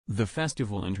The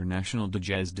Festival International de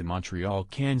Jazz de Montréal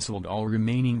cancelled all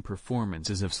remaining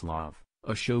performances of SLAV,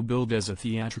 a show billed as a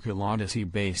theatrical odyssey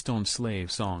based on slave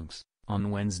songs,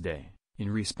 on Wednesday, in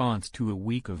response to a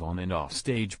week of on- and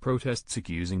off-stage protests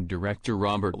accusing director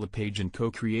Robert Lepage and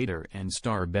co-creator and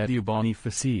star Betty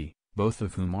Boniface, both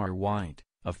of whom are white,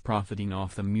 of profiting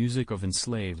off the music of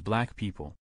enslaved black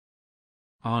people.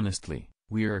 "Honestly,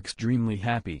 we are extremely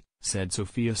happy," said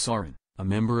Sophia Sarin, a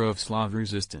member of SLAV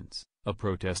Resistance, a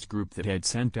protest group that had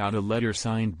sent out a letter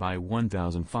signed by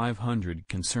 1,500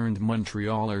 concerned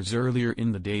Montrealers earlier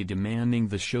in the day demanding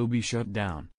the show be shut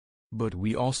down. "But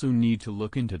we also need to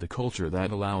look into the culture that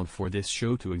allowed for this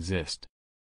show to exist."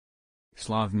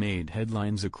 SLAV made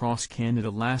headlines across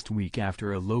Canada last week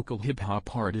after a local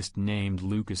hip-hop artist named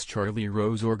Lucas Charlie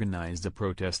Rose organized a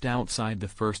protest outside the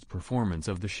first performance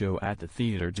of the show at the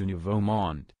Théâtre du Nouveau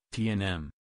Monde,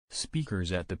 TNM.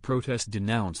 Speakers at the protest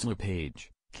denounced Lepage,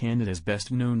 Canada's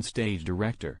best-known stage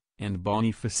director, and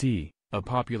Boniface, a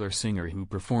popular singer who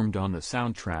performed on the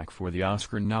soundtrack for the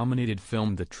Oscar-nominated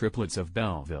film The Triplets of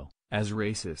Belleville, as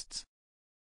racists.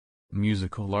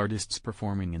 Musical artists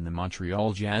performing in the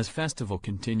Montreal Jazz Festival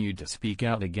continued to speak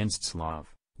out against SLAV,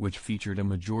 which featured a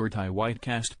majority-white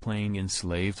cast playing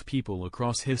enslaved people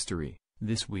across history,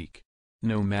 this week.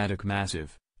 Nomadic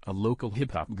Massive, a local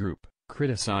hip-hop group,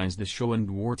 criticized the show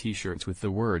and wore t-shirts with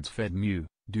the words "Faites mieux,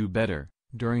 do better,"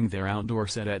 during their outdoor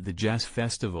set at the Jazz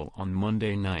Festival on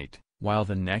Monday night, while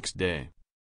the next day,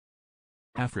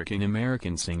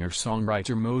 African-American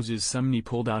singer-songwriter Moses Sumney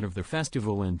pulled out of the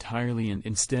festival entirely and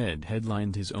instead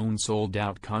headlined his own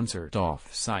sold-out concert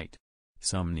off-site.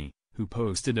 Sumney, who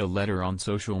posted a letter on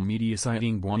social media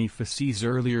citing Boniface's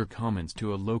earlier comments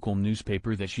to a local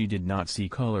newspaper that she did not see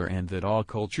color and that all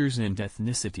cultures and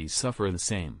ethnicities suffer the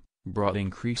same, brought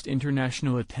increased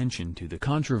international attention to the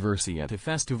controversy at a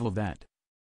festival that,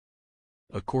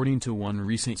 according to one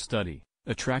recent study,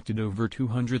 attracted over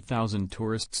 200,000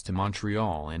 tourists to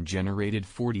Montreal and generated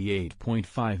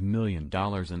 $48.5 million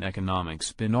in economic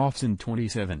spin-offs in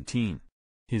 2017.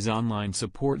 His online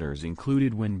supporters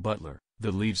included Win Butler,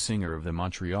 the lead singer of the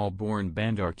Montreal-born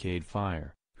band Arcade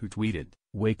Fire, who tweeted,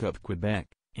 "Wake up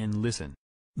Quebec, and listen."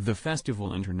 The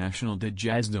Festival International de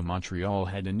Jazz de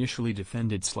Montréal had initially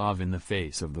defended SLAV in the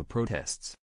face of the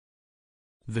protests.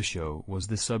 The show was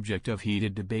the subject of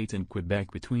heated debate in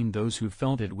Quebec between those who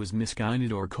felt it was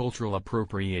misguided or cultural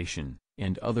appropriation,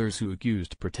 and others who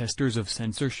accused protesters of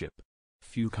censorship.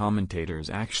 Few commentators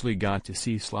actually got to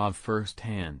see SLAV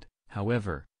firsthand,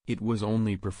 however, it was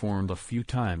only performed a few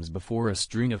times before a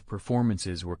string of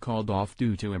performances were called off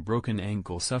due to a broken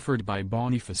ankle suffered by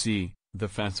Boniface, the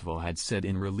festival had said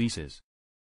in releases.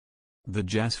 The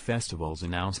Jazz Festival's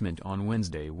announcement on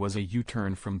Wednesday was a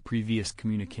U-turn from previous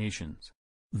communications.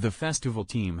 "The festival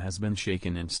team has been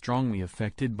shaken and strongly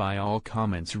affected by all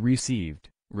comments received,"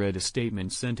 read a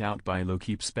statement sent out by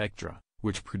L'Equipe Spectra,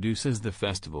 which produces the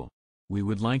festival. "We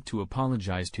would like to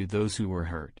apologize to those who were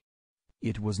hurt.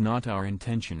 It was not our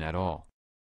intention at all."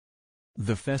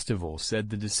 The festival said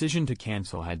the decision to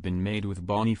cancel had been made with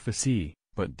Boniface,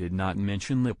 but did not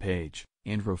mention Lepage,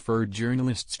 and referred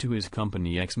journalists to his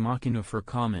company Ex Machina for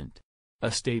comment. A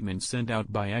statement sent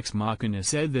out by Ex Machina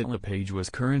said that Lepage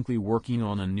was currently working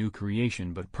on a new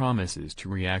creation but promises to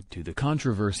react to the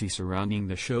controversy surrounding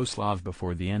the show SLAV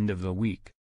before the end of the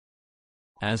week.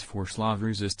 As for SLAV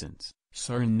Resistance,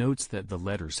 Sarin notes that the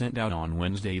letter sent out on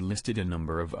Wednesday listed a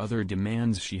number of other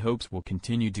demands she hopes will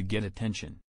continue to get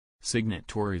attention.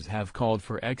 Signatories have called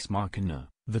for Ex Machina,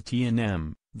 the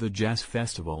TNM, the Jazz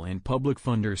Festival and public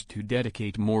funders to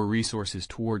dedicate more resources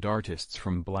toward artists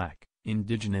from Black,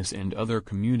 Indigenous and other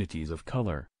communities of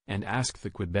color, and ask the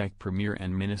Quebec Premier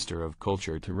and Minister of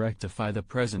Culture to rectify the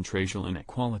present racial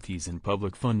inequalities in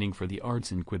public funding for the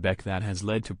arts in Quebec that has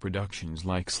led to productions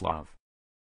like SLAV.